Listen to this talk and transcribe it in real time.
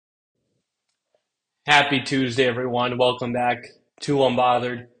Happy Tuesday, everyone. Welcome back to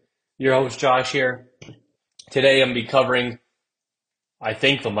Unbothered. Your host, Josh, here. Today, I'm going to be covering, I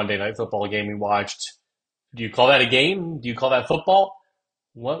think, the Monday Night Football game we watched. Do you call that a game? Do you call that football?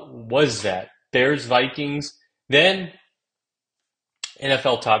 What was that? Bears, Vikings, then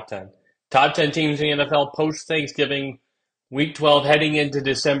NFL Top 10. Top 10 teams in the NFL post Thanksgiving, Week 12, heading into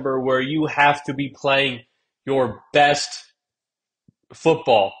December, where you have to be playing your best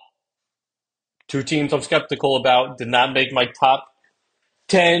football. Two teams I'm skeptical about did not make my top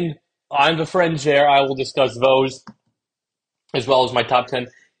 10. I'm the fringe there. I will discuss those as well as my top 10.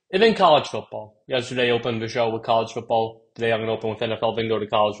 And then college football. Yesterday opened the show with college football. Today I'm going to open with NFL, then go to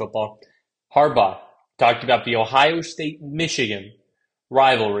college football. Harbaugh talked about the Ohio State-Michigan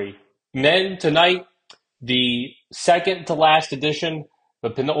rivalry. And then tonight, the second to last edition, the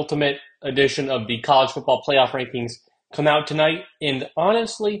penultimate edition of the college football playoff rankings come out tonight. And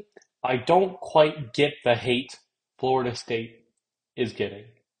honestly, I don't quite get the hate Florida State is getting.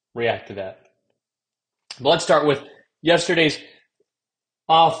 React to that. But let's start with yesterday's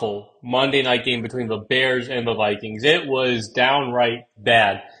awful Monday night game between the Bears and the Vikings. It was downright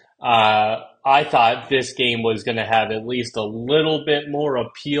bad. I thought this game was going to have at least a little bit more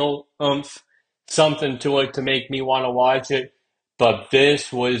appeal, something to it to make me want to watch it. But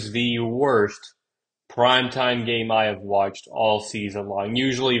this was the worst primetime game I have watched all season long.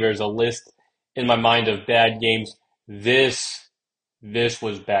 Usually there's a list in my mind of bad games. This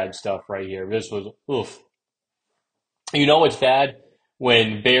was bad stuff right here. This was oof. You know it's bad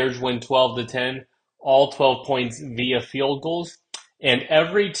when Bears win 12-10, all 12 points via field goals, and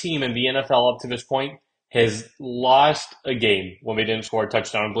every team in the NFL up to this point has lost a game when they didn't score a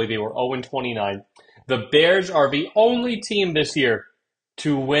touchdown. I believe they were 0-29. The Bears are the only team this year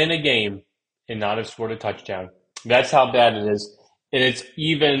to win a game and not have scored a touchdown. That's how bad it is. And it's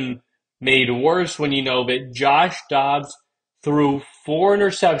even made worse when you know that Josh Dobbs threw 4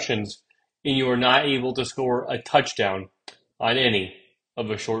 interceptions and you were not able to score a touchdown on any of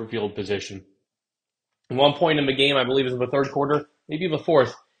a short field position. At one point in the game, I believe it was the third quarter, maybe the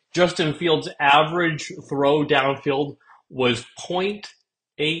fourth, Justin Fields' average throw downfield was zero point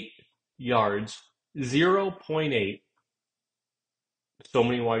 0.8 yards. 0.8. So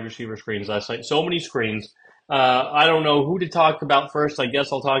many wide receiver screens last night. So many screens. I don't know who to talk about first. I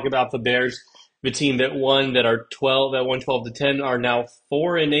guess I'll talk about the Bears, the team that won, that won 12-10, are now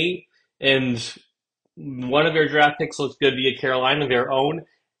 4-8, and one of their draft picks looks good via Carolina, their own,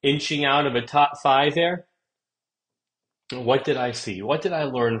 inching out of a top 5 there. What did I see? What did I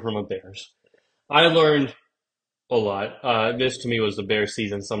learn from the Bears? I learned a lot. This to me was the Bears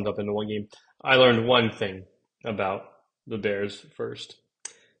season summed up into one game. I learned one thing about the Bears first.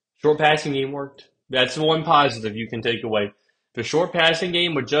 Short passing game worked. That's the one positive you can take away. The short passing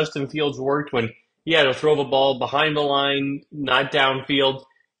game with Justin Fields worked when he had to throw the ball behind the line, not downfield.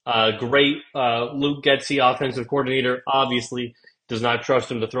 Great Luke Getsy, offensive coordinator, obviously does not trust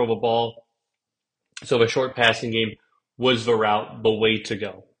him to throw the ball. So the short passing game was the route, the way to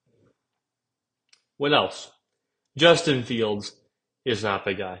go. What else? Justin Fields is not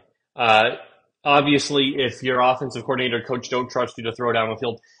the guy. Obviously, if your offensive coordinator coach don't trust you to throw down the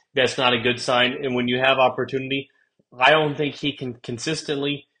field, that's not a good sign. And when you have opportunity, I don't think he can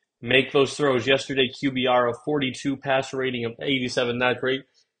consistently make those throws. Yesterday, QBR of 42, passer rating of 87, not great.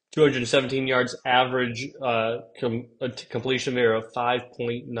 217 yards, average completion there of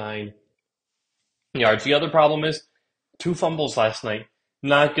 5.9 yards. The other problem is 2 fumbles last night.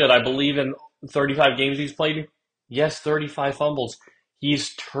 Not good. I believe in 35 games he's played. Yes, 35 fumbles.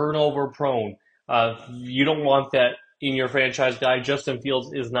 He's turnover prone. You don't want that in your franchise guy. Justin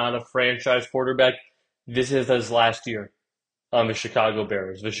Fields is not a franchise quarterback. This is his last year on the Chicago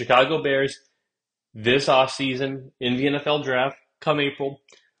Bears. The Chicago Bears, this offseason in the NFL draft, come April,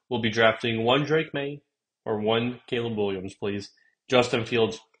 will be drafting one Drake May or one Caleb Williams, please. Justin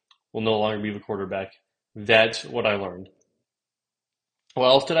Fields will no longer be the quarterback. That's what I learned. What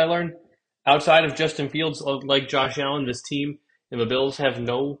else did I learn? Outside of Justin Fields, like Josh Allen, this team and the Bills have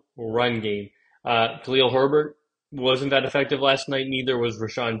no run game. Khalil Herbert wasn't that effective last night. Neither was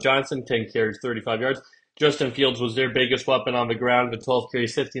Rashawn Johnson, 10 carries, 35 yards. Justin Fields was their biggest weapon on the ground with 12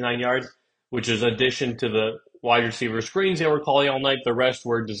 carries, 59 yards, which is addition to the wide receiver screens they were calling all night. The rest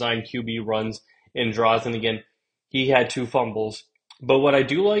were designed QB runs and draws. And again, he had 2 fumbles. But what I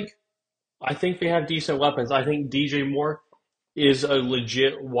do like, I think they have decent weapons. I think DJ Moore is a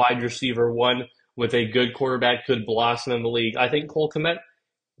legit wide receiver one with a good quarterback, could blossom in the league. I think Cole Kmet,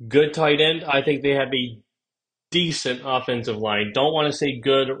 good tight end. I think they have a decent offensive line. Don't want to say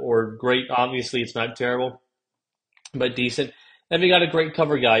good or great. Obviously, it's not terrible, but decent. And they got a great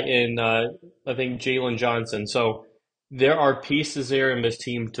cover guy in, I think, Jalen Johnson. So there are pieces there in this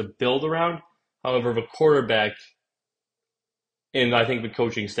team to build around. However, the quarterback and I think the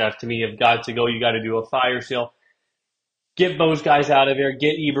coaching staff, to me, have got to go. You got to do a fire sale. Get those guys out of there.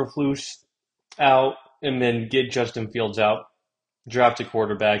 Get Eberflus out, and then get Justin Fields out. Draft a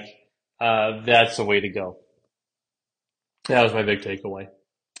quarterback. That's the way to go. That was my big takeaway.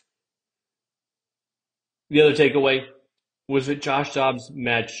 The other takeaway was that Josh Dobbs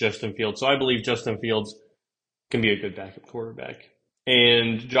matched Justin Fields. So I believe Justin Fields can be a good backup quarterback.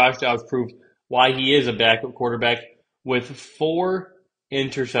 And Josh Dobbs proved why he is a backup quarterback with 4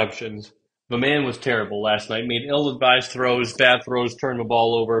 interceptions. The man was terrible last night. Made ill-advised throws, bad throws, turned the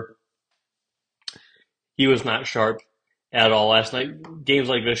ball over. He was not sharp at all last night. Games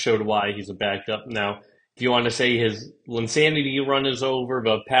like this showed why he's a backup. Now, if you want to say his insanity run is over,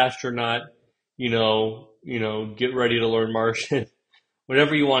 the Pasternaut, get ready to learn Martian.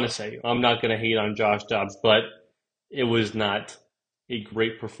 Whatever you want to say. I'm not going to hate on Josh Dobbs, but it was not a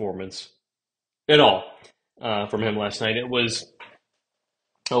great performance at all from him last night. It was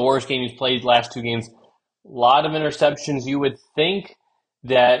the worst game he's played last 2 games. A lot of interceptions. You would think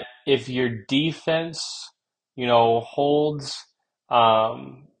that if your defense, holds,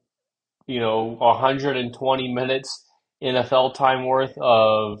 120 minutes NFL time worth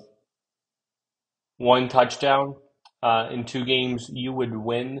of 1 touchdown in 2 games, you would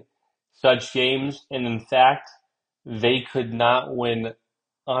win such games. And in fact, they could not win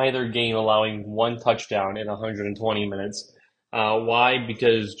either game allowing 1 touchdown in 120 minutes. Why?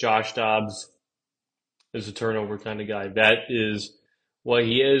 Because Josh Dobbs is a turnover kind of guy. That is what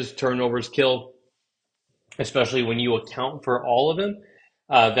he is. Turnovers kill, especially when you account for all of them.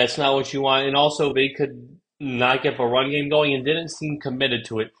 That's not what you want. And also, they could not get the run game going and didn't seem committed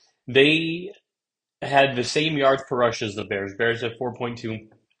to it. They had the same yards per rush as the Bears. Bears at 4.2,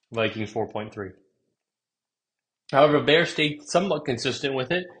 Vikings 4.3. However, Bears stayed somewhat consistent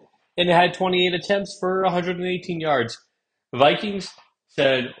with it and it had 28 attempts for 118 yards. The Vikings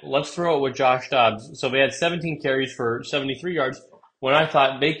said, let's throw it with Josh Dobbs. So they had 17 carries for 73 yards when I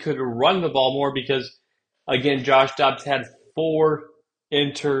thought they could run the ball more because, again, Josh Dobbs had 4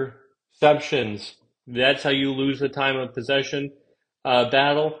 interceptions. That's how you lose the time of possession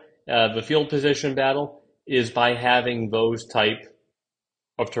battle. The field position battle is by having those type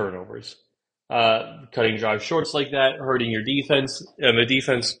of turnovers. Cutting drive shorts like that, hurting your defense, and the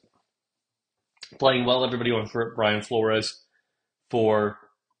defense playing well. Everybody wants Brian Flores for,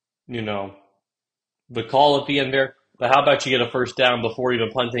 the call at the end there. But how about you get a first down before even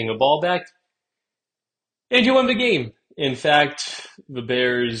punting the ball back? And you win the game. In fact, the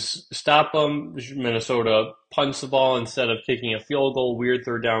Bears stop them. Minnesota punts the ball instead of kicking a field goal. Weird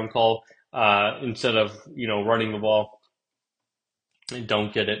third down call instead of, running the ball. They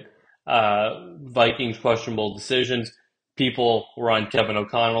don't get it. Vikings questionable decisions. People were on Kevin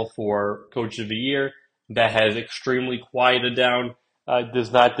O'Connell for Coach of the Year. That has extremely quieted down.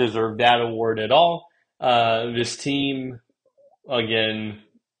 Does not deserve that award at all. This team, again,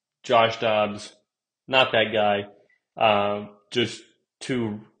 Josh Dobbs, not that guy. Just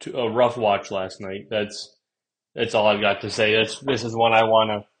a rough watch last night. That's all I've got to say. This is one I want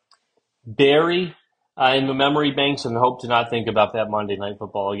to bury in the memory banks and hope to not think about that Monday Night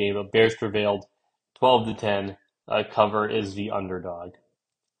Football game. But Bears prevailed 12-10. Cover is the underdog.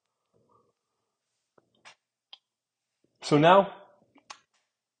 So now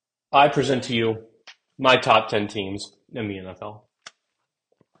I present to you my top 10 teams in the NFL.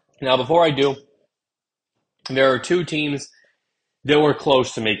 Now, before I do, there are 2 teams that were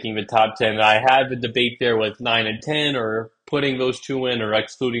close to making the top 10. I had the debate there with 9 and 10 or putting those 2 in or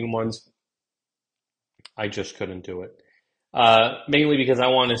excluding ones. I just couldn't do it. Mainly because I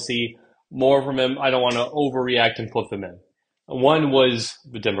want to see more from him. I don't want to overreact and put them in. One was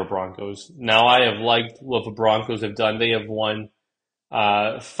the Denver Broncos. Now, I have liked what the Broncos have done. They have won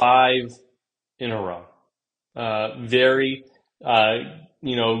 5 in a row. Very,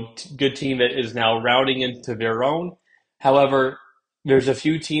 good team that is now rounding into their own. However, there's a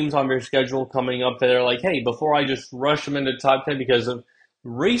few teams on their schedule coming up that are like, hey, before I just rush them into the top 10 because of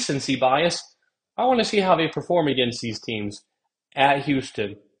recency bias, I want to see how they perform against these teams. At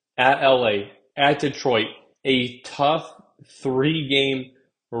Houston, at LA, at Detroit, a tough 3-game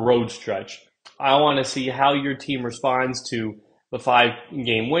road stretch. I want to see how your team responds to the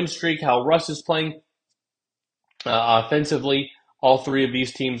 5-game win streak, how Russ is playing offensively. All 3 of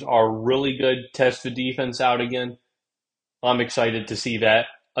these teams are really good. Test the defense out again. I'm excited to see that.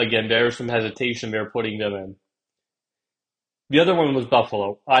 Again, there's some hesitation there putting them in. The other one was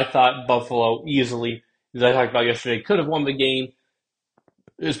Buffalo. I thought Buffalo easily, as I talked about yesterday, could have won the game.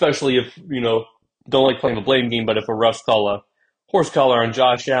 especially if, don't like playing the blame game, but if a refs call a horse collar on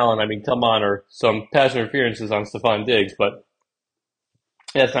Josh Allen, I mean, come on, or some pass interferences on Stephon Diggs, but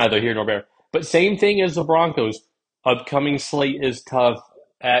that's neither here nor there. But same thing as the Broncos. Upcoming slate is tough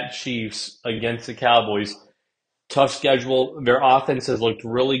at Chiefs against the Cowboys. Tough schedule. Their offense has looked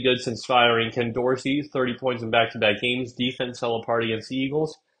really good since firing Ken Dorsey, 30 points in back-to-back games. Defense fell apart against the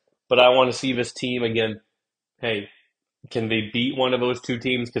Eagles. But I want to see this team again. Hey, can they beat one of those two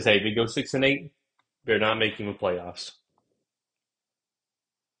teams? Because, hey, they go 6-8, they're not making the playoffs.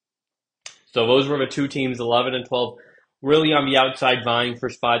 So those were the two teams, 11 and 12, really on the outside vying for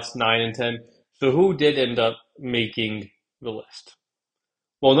spots 9 and 10. So who did end up making the list?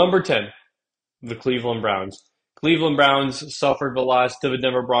 Well, number 10, the Cleveland Browns. Cleveland Browns suffered the loss to the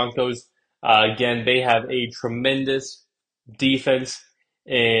Denver Broncos. Again, they have a tremendous defense,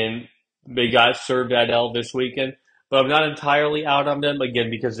 and they got served that L this weekend. But I'm not entirely out on them, again,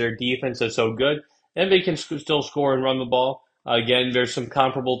 because their defense is so good, and they can still score and run the ball. Again, there's some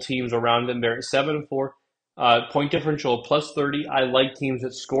comparable teams around them. They're at 7-4. Point differential plus 30. I like teams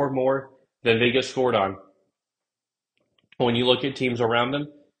that score more than they get scored on. When you look at teams around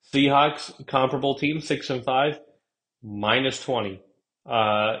them, Seahawks, comparable team, 6-5, minus 20.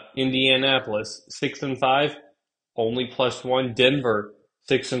 Indianapolis, 6-5, only plus 1. Denver,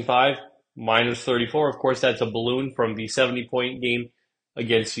 6-5, minus 34. Of course, that's a balloon from the 70-point game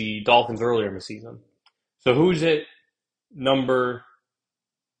against the Dolphins earlier in the season. So who's at number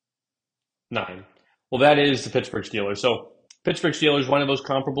 9? Well, that is the Pittsburgh Steelers. So Pittsburgh Steelers, one of those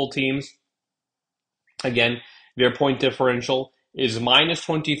comparable teams. Again, their point differential is minus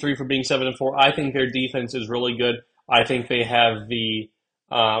 23 for being 7-4. I think their defense is really good. I think they have the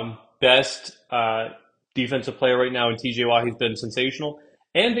best defensive player right now in TJ Watt. He's been sensational.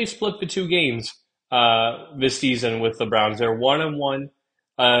 And they split the two games this season with the Browns. They're 1-1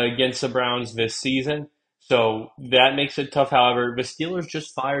 against the Browns this season. So that makes it tough. However, the Steelers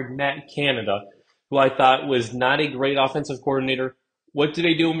just fired Matt Canada, who I thought was not a great offensive coordinator. What did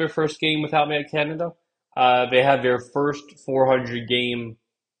they do in their first game without Matt Canada? They had their first 400-yard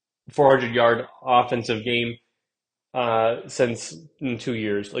offensive game since in 2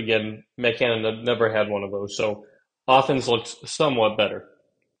 years. Again, Matt Canada never had one of those. So offense looks somewhat better.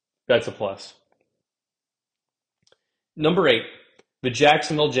 That's a plus. Number 8, the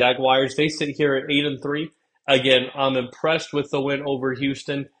Jacksonville Jaguars. They sit here at 8-3. Again, I'm impressed with the win over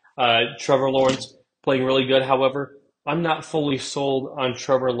Houston. Trevor Lawrence playing really good. However, I'm not fully sold on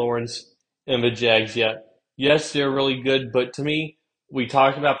Trevor Lawrence and the Jags yet. Yes, they're really good, but to me, we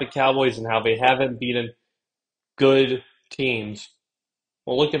talked about the Cowboys and how they haven't beaten good teams.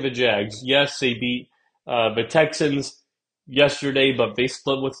 Well, look at the Jags. Yes, they beat the Texans yesterday, but they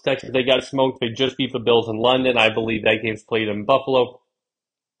split with the Texans. They got smoked. They just beat the Bills in London. I believe that game's played in Buffalo.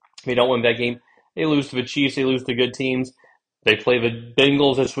 They don't win that game. They lose to the Chiefs. They lose to good teams. They play the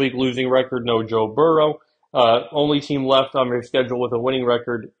Bengals this week, losing record, no Joe Burrow. Only team left on their schedule with a winning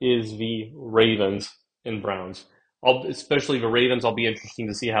record is the Ravens and Browns. Especially the Ravens, I'll be interesting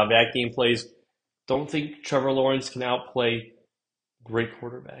to see how that game plays. Don't think Trevor Lawrence can outplay great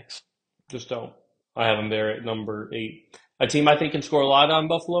quarterbacks. Just don't. I have him there at number 8. A team I think can score a lot on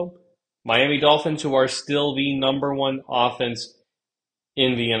Buffalo, Miami Dolphins, who are still the number 1 offense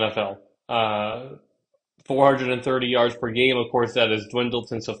in the NFL. 430 yards per game. Of course, that has dwindled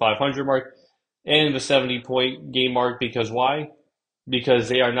since the 500 mark and the 70-point game mark. Because why? Because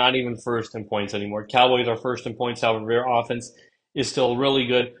they are not even first in points anymore. Cowboys are first in points. However, their offense is still really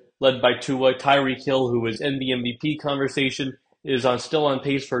good, led by Tua. Tyreek Hill, who was in the MVP conversation, is still on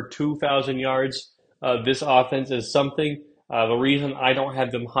pace for 2,000 yards. This offense is something. The reason I don't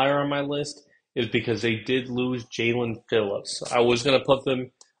have them higher on my list is because they did lose Jalen Phillips. I was going to put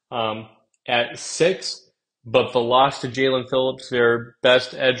them at 6, but the loss to Jalen Phillips, their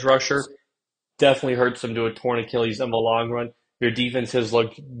best edge rusher, definitely hurts them to a torn Achilles in the long run. Their defense has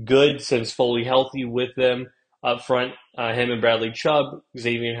looked good since fully healthy with them up front. Him and Bradley Chubb,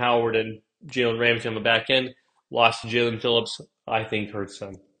 Xavier Howard, and Jalen Ramsey on the back end. Loss to Jalen Phillips, I think, hurts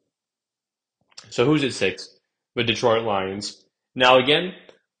them. So who's at 6? The Detroit Lions. Now again,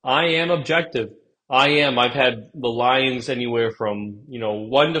 I am objective. I've had the Lions anywhere from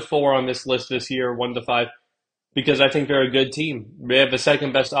 1-4 on this list this year, 1-5, because I think they're a good team. They have the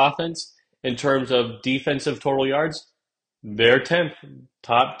second best offense in terms of defensive total yards. They're 10th,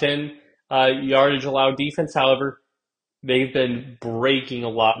 top 10 yardage allowed defense. However, they've been breaking a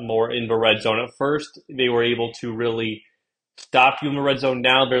lot more in the red zone. At first, they were able to really stop you in the red zone.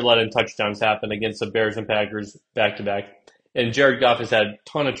 Now they're letting touchdowns happen against the Bears and Packers back to back. And Jared Goff has had a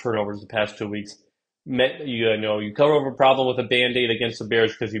ton of turnovers the past 2 weeks. You cover over a problem with a band-aid against the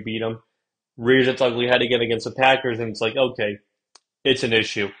Bears because you beat them. Rears its ugly head again against the Packers, and it's like, okay, it's an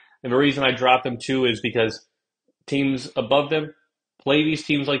issue. And the reason I dropped them too is because teams above them play these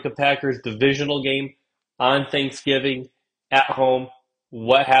teams like the Packers divisional game on Thanksgiving at home.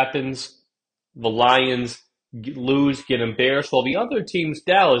 What happens? The Lions lose, get embarrassed. While the other teams,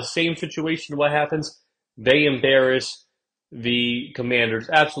 Dallas, same situation. What happens? They embarrass the Commanders,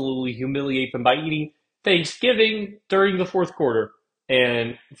 absolutely humiliate them by eating Thanksgiving during the fourth quarter.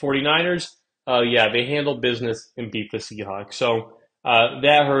 And 49ers, yeah, they handle business and beat the Seahawks. So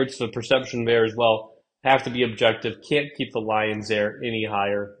that hurts the perception there as well. Have to be objective. Can't keep the Lions there any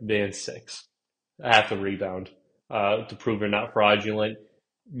higher than 6. Have to rebound to prove they're not fraudulent.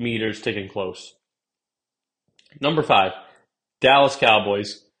 Meters ticking close. Number 5, Dallas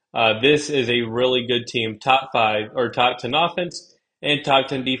Cowboys. This is a really good team. Top 5 or top 10 offense and top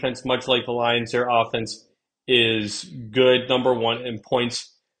 10 defense, much like the Lions. Their offense is good. Number 1 in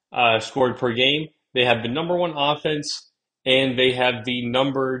points scored per game. They have the number 1 offense and they have the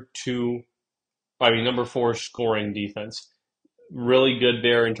number 4 scoring defense. Really good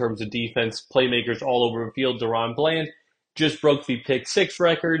there in terms of defense. Playmakers all over the field. DaRon Bland just broke the pick 6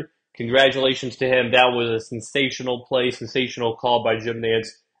 record. Congratulations to him. That was a sensational play, sensational call by Jim Nantz.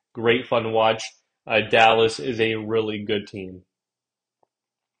 Great fun to watch. Dallas is a really good team.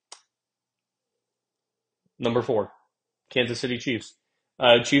 Number 4, Kansas City Chiefs.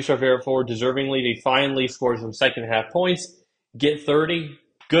 Chiefs are favorite for deservingly. They finally scored some second half points. Get 30.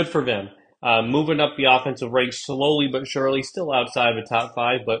 Good for them. Moving up the offensive ranks slowly but surely, still outside the top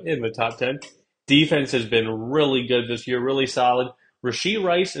 5, but in the top 10. Defense has been really good this year, really solid. Rashee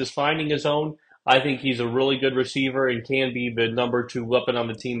Rice is finding his own. I think he's a really good receiver and can be the number 2 weapon on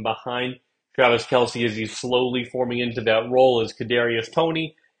the team behind Travis Kelce as he's slowly forming into that role as Kadarius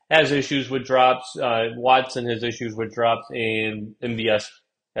Toney has issues with drops. Watson has issues with drops, and MVS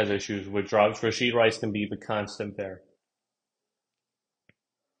has issues with drops. Rashee Rice can be the constant there.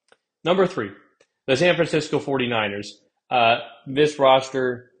 Number 3, the San Francisco 49ers. This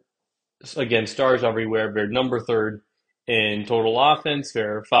roster, again, stars everywhere. They're number 3rd in total offense.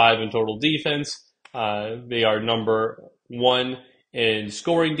 They're 5 in total defense. They are number 1 in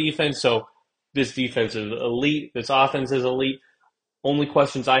scoring defense. So this defense is elite. This offense is elite. Only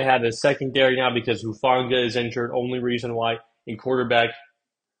questions I have is secondary now because Hufanga is injured. Only reason why. In quarterback,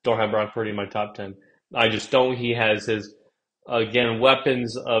 don't have Brock Purdy in my top 10. I just don't. He has his, again,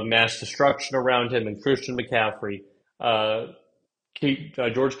 weapons of mass destruction around him and Christian McCaffrey,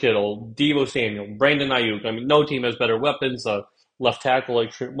 George Kittle, Deebo Samuel, Brandon Ayuk. I mean, no team has better weapons. Left tackle like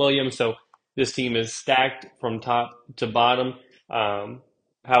Trent Williams. So this team is stacked from top to bottom.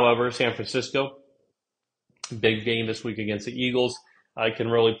 However, San Francisco, big game this week against the Eagles. I can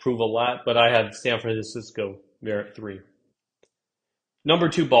really prove a lot, but I have San Francisco there at 3. Number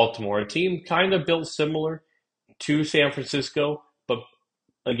 2, Baltimore, a team kind of built similar to San Francisco, but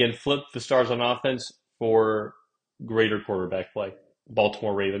again, flip the stars on offense for greater quarterback play.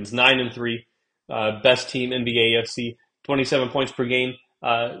 Baltimore Ravens, 9-3, best team in the AFC, 27 points per game.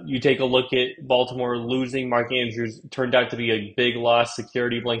 You take a look at Baltimore losing. Mark Andrews turned out to be a big loss,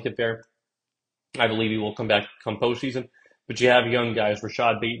 security blanket there. I believe he will come back come postseason. But you have young guys,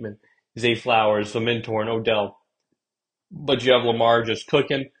 Rashad Bateman, Zay Flowers, the mentor, and Odell. But you have Lamar just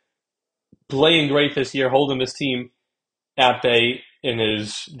cooking, playing great this year, holding this team at bay, and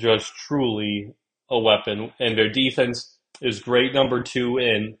is just truly a weapon. And their defense is great, number 2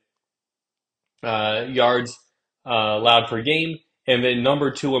 in yards allowed per game, and then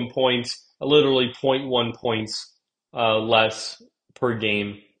number 2 in points, literally zero point 0.1 points less per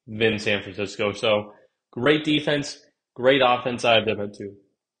game than San Francisco. So great defense, great offense. I have them at 2.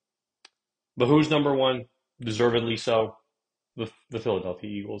 But who's number 1? Deservedly so. The Philadelphia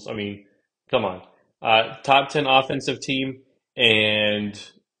Eagles. I mean, come on. Top 10 offensive team, and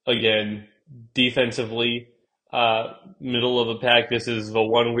again, defensively, middle of the pack. This is the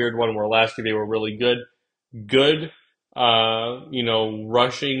one weird one where last year they were really good. Good,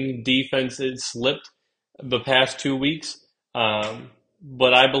 rushing defense. It slipped the past 2 weeks.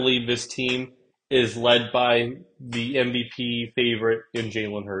 But I believe this team is led by the MVP favorite in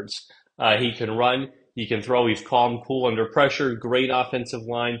Jalen Hurts. He can run. He can throw. He's calm, cool under pressure. Great offensive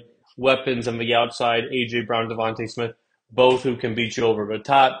line. Weapons on the outside. A.J. Brown, Devontae Smith, both who can beat you over the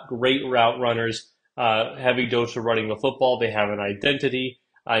top. Great route runners. Heavy dose of running the football. They have an identity.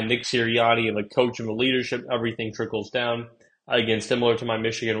 Nick Sirianni and the coach and the leadership, everything trickles down. Again, similar to my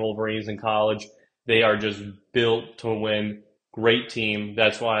Michigan Wolverines in college. They are just built to win. Great team.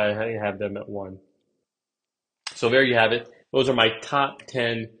 That's why I have them at 1. So there you have it. Those are my top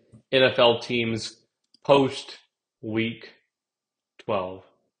 10 NFL teams post week 12.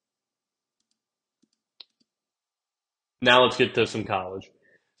 Now let's get to some college.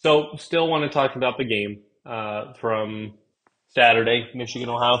 So, still want to talk about the game from Saturday, Michigan,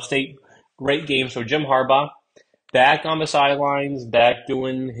 Ohio State. Great game. So, Jim Harbaugh back on the sidelines, back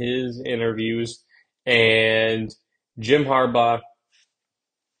doing his interviews, and Jim Harbaugh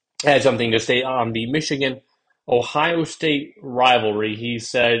had something to say on the Michigan Ohio State rivalry. He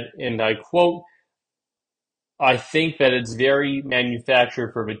said, and I quote, I think that it's very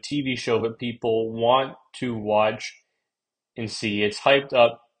manufactured for the TV show that people want to watch and see. It's hyped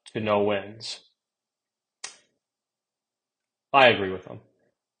up to no ends. I agree with him.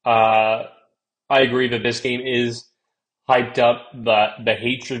 Uh, I agree that this game is hyped up. The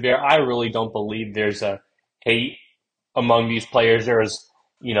hatred there. I really don't believe there's a hate among these players. There's,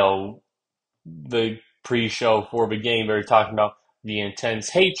 you know, the pre-show for the game. They were talking about the intense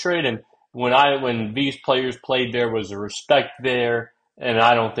hatred, and when these players played, there was a respect there, and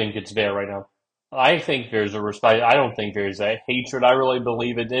I don't think it's there right now. I think there's a respect. I don't think there's a hatred. I really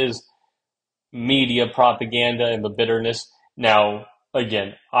believe it is media propaganda and the bitterness. Now,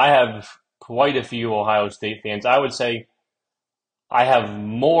 again, I have quite a few Ohio State fans. I would say I have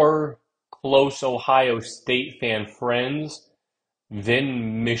more close Ohio State fan friends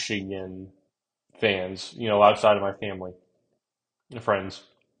than Michigan fans, outside of my family and friends.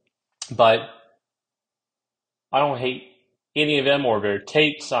 But I don't hate any of them or their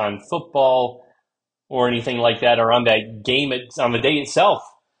takes on football or anything like that or on that game, on the day itself.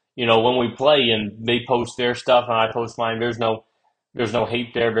 When we play and they post their stuff and I post mine, there's no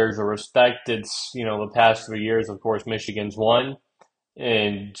hate there. There's a respect. It's, the past 3 years, of course, Michigan's won.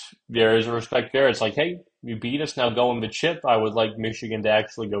 And there is a respect there. It's like, hey, you beat us, now go in the chip. I would like Michigan to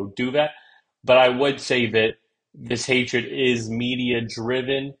actually go do that. But I would say that this hatred is media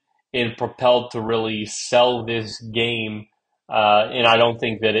driven and propelled to really sell this game. And I don't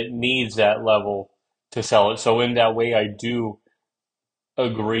think that it needs that level to sell it. So in that way, I do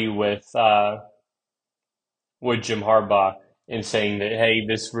agree with Jim Harbaugh in saying that, hey,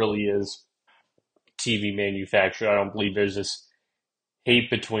 this really is TV manufactured. I don't believe there's this hate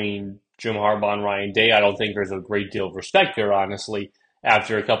between Jim Harbaugh and Ryan Day. I don't think there's a great deal of respect there, honestly,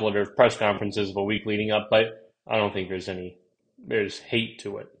 after a couple of their press conferences of a week leading up, but I don't think there's hate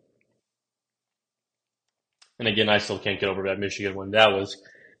to it. And again, I still can't get over that Michigan win.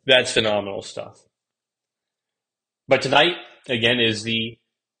 That's phenomenal stuff. But tonight, again, is the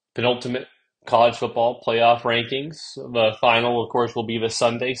penultimate college football playoff rankings. The final, of course, will be the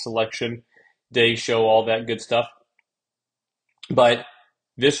Sunday selection day show, all that good stuff. But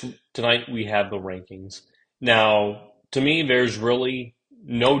this tonight we have the rankings. Now, to me, there's really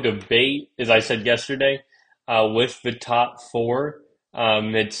no debate, as I said yesterday, with the top four.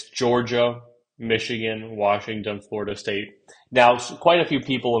 It's Georgia, Michigan, Washington, Florida State. Now, quite a few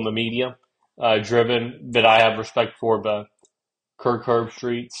people in the media, driven that I have respect for, the Kirk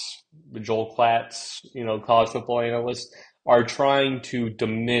Herbstreits, the Joel Klatz, college football analysts, are trying to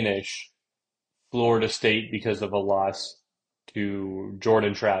diminish Florida State because of a loss to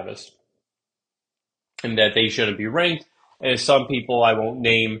Jordan Travis, and that they shouldn't be ranked. And some people I won't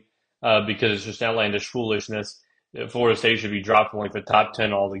name because it's just outlandish foolishness, that Florida State should be dropped from like the top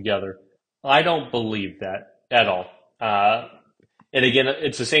 10 altogether. I don't believe that at all. And again,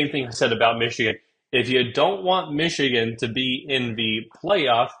 it's the same thing I said about Michigan. If you don't want Michigan to be in the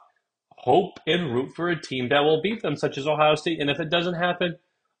playoff, hope and root for a team that will beat them, such as Ohio State. And if it doesn't happen,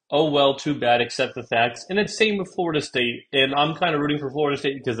 oh well, too bad, accept the facts. And it's same with Florida State. And I'm kind of rooting for Florida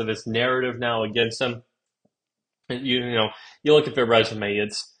State because of this narrative now against them. You look at their resume,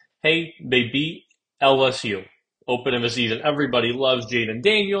 it's, hey, they beat LSU, open of the season. Everybody loves Jaden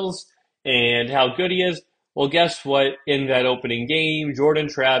Daniels and how good he is. Well, guess what? In that opening game, Jordan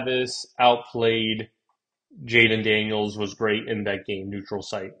Travis outplayed Jaden Daniels, was great in that game, neutral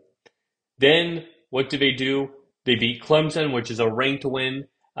site. Then what do? They beat Clemson, which is a ranked win.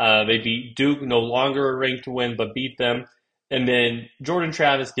 They beat Duke, no longer a ranked win, but beat them. And then Jordan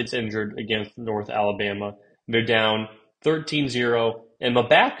Travis gets injured against North Alabama. They're down 13-0. And the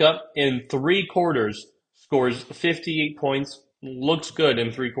backup in 3 quarters scores 58 points, looks good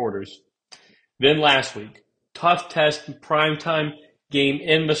in 3 quarters. Then last week, tough test, primetime game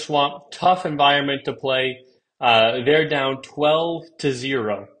in the swamp, tough environment to play. They're down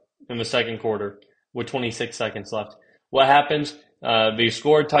 12-0 in the second quarter with 26 seconds left. What happens? They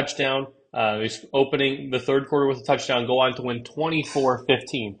score a touchdown. Opening the third quarter with a touchdown, go on to win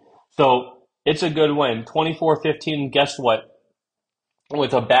 24-15. So it's a good win. 24-15. Guess what?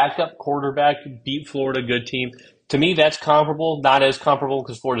 With a backup quarterback, beat Florida, good team. To me, that's comparable. Not as comparable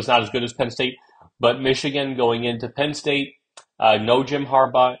because Florida's not as good as Penn State. But Michigan going into Penn State, no Jim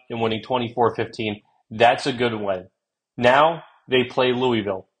Harbaugh, and winning 24-15. That's a good win. Now they play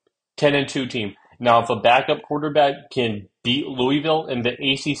Louisville, 10-2 team. Now, if a backup quarterback can beat Louisville in the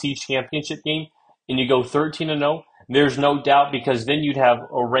ACC championship game, and you go 13-0, there's no doubt because then you'd have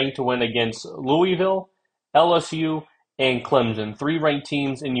a ranked win against Louisville, LSU, and Clemson, three ranked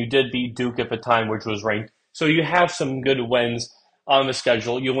teams, and you did beat Duke at the time, which was ranked. So you have some good wins on the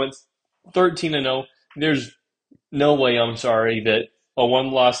schedule. You went 13-0. There's no way, I'm sorry, that a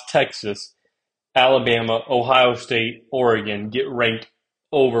one-loss Texas, Alabama, Ohio State, Oregon get ranked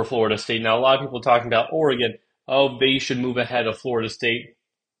over Florida State. Now, a lot of people are talking about Oregon. Oh, they should move ahead of Florida State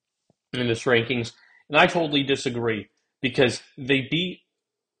in this rankings. And I totally disagree because they beat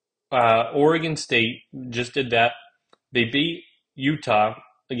Oregon State, just did that. They beat Utah.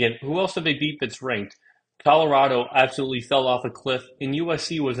 Again, who else did they beat that's ranked? Colorado absolutely fell off a cliff, and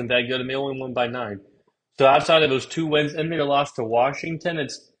USC wasn't that good, and they only won by 9. So outside of those two wins and their loss to Washington,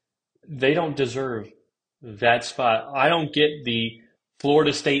 they don't deserve that spot. I don't get the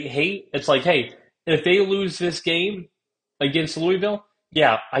Florida State hate. It's like, hey, if they lose this game against Louisville,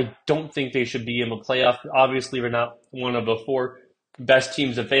 yeah, I don't think they should be in the playoff. Obviously, they're not one of the four best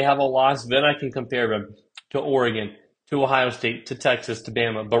teams. If they have a loss, then I can compare them to Oregon, to Ohio State, to Texas, to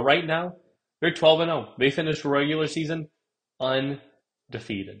Bama. But right now, they're 12-0. They finished the regular season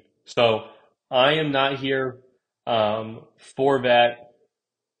undefeated. So I am not here for that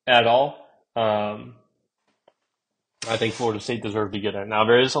at all. I think Florida State deserves to get it. Now,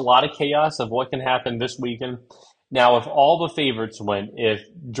 there is a lot of chaos of what can happen this weekend. Now, if all the favorites win, if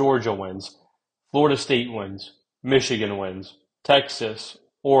Georgia wins, Florida State wins, Michigan wins, Texas,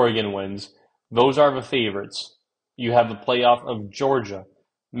 Oregon wins, those are the favorites. You have the playoff of Georgia,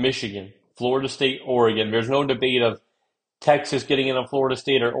 Michigan, Florida State, Oregon. There's no debate of Texas getting in on Florida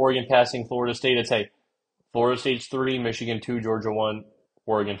State or Oregon passing Florida State. It's, hey, Florida State's 3, Michigan 2, Georgia 1,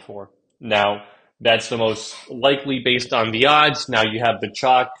 Oregon 4. Now, that's the most likely based on the odds. Now you have the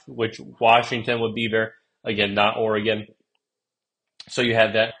chalk, which Washington would be there. Again, not Oregon. So you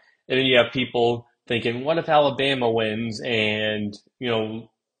have that. And then you have people thinking, what if Alabama wins and,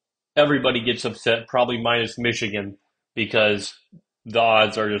 everybody gets upset, probably minus Michigan, because the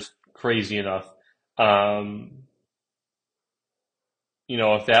odds are just crazy enough.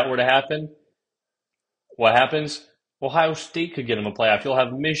 If that were to happen, what happens? Ohio State could get in the playoff. You'll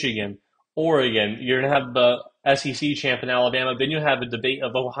have Michigan, Oregon. You're going to have the SEC champ in Alabama. Then you have a debate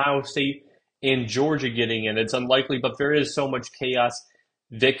of Ohio State and Georgia getting in. It's unlikely, but there is so much chaos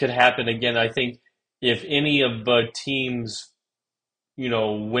that could happen again. I think if any of the teams,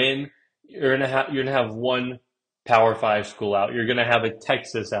 win, you're gonna have one Power Five school out. You're gonna have a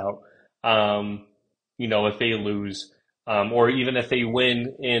Texas out. If they lose, or even if they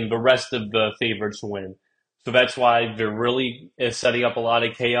win and the rest of the favorites win. So that's why they're really is setting up a lot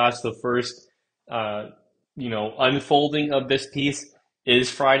of chaos. The first, unfolding of this piece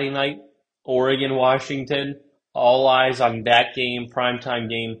is Friday night, Oregon, Washington. All eyes on that game, primetime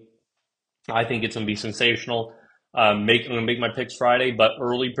game. I think it's going to be sensational. I'm going to make my picks Friday, but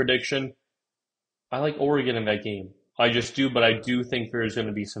early prediction, I like Oregon in that game. I just do, but I do think there's going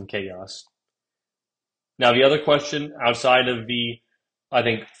to be some chaos. Now, the other question outside of I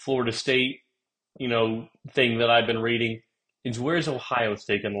think, Florida State, thing that I've been reading is where's Ohio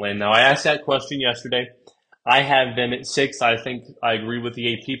State going to land? Now, I asked that question yesterday. I have them at 6. I think I agree with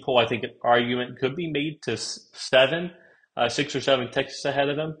the AP poll. I think an argument could be made to 7, 6 or 7, Texas ahead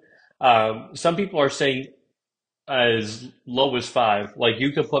of them. Some people are saying as low as 5. Like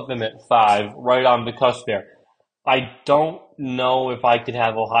you could put them at 5, right on the cusp there. I don't know if I could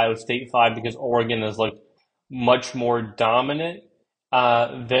have Ohio State 5 because Oregon has looked much more dominant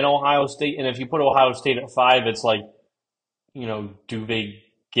than Ohio State. And if you put Ohio State at 5, it's like, do they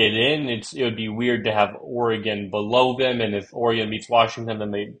get in? It would be weird to have Oregon below them, and if Oregon beats Washington,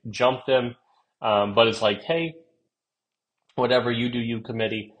 then they jump them. But it's like, hey, whatever you do, you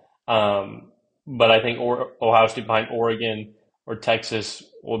committee. But I think Ohio State behind Oregon or Texas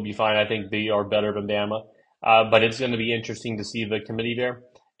will be fine. I think they are better than Bama. But it's going to be interesting to see the committee there.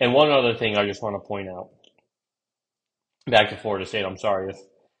 And one other thing I just want to point out, back to Florida State. I'm sorry if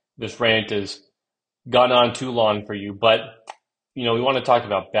this rant has gone on too long for you, but we want to talk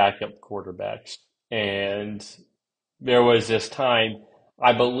about backup quarterbacks. And there was this time,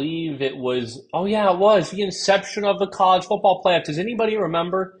 I believe it was the inception of the college football playoff. Does anybody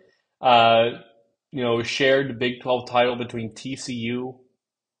remember, shared the Big 12 title between TCU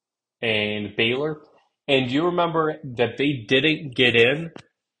and Baylor? And do you remember that they didn't get in,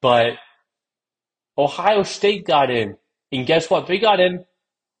 but Ohio State got in? And guess what? They got in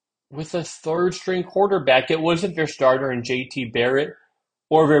with a third string quarterback. It wasn't their starter in JT Barrett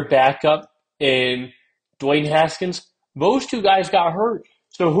or their backup in Dwayne Haskins. Those two guys got hurt.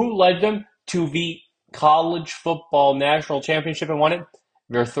 So who led them to the college football national championship and won it?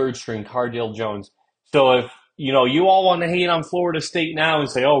 Their third string, Cardale Jones. So if you all want to hate on Florida State now and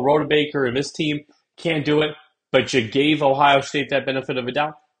say, "Oh, Rhoda Baker and this team can't do it," but you gave Ohio State that benefit of a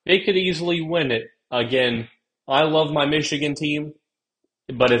doubt, they could easily win it. Again, I love my Michigan team.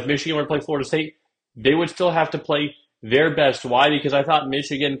 But if Michigan were to play Florida State, they would still have to play their best. Why? Because I thought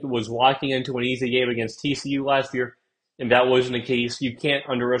Michigan was walking into an easy game against TCU last year, and that wasn't the case. You can't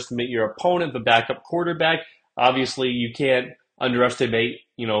underestimate your opponent, the backup quarterback. Obviously, you can't underestimate,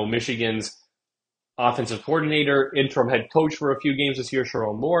 Michigan's offensive coordinator, interim head coach for a few games this year,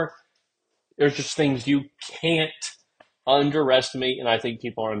 Sherrone Moore. There's just things you can't underestimate, and I think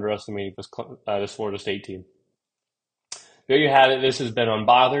people are underestimating this Florida State team. There you have it. This has been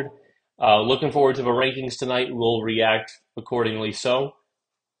Unbothered. Looking forward to the rankings tonight. We'll react accordingly. So,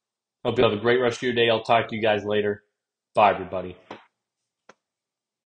 hope you have a great rest of your day. I'll talk to you guys later. Bye, everybody.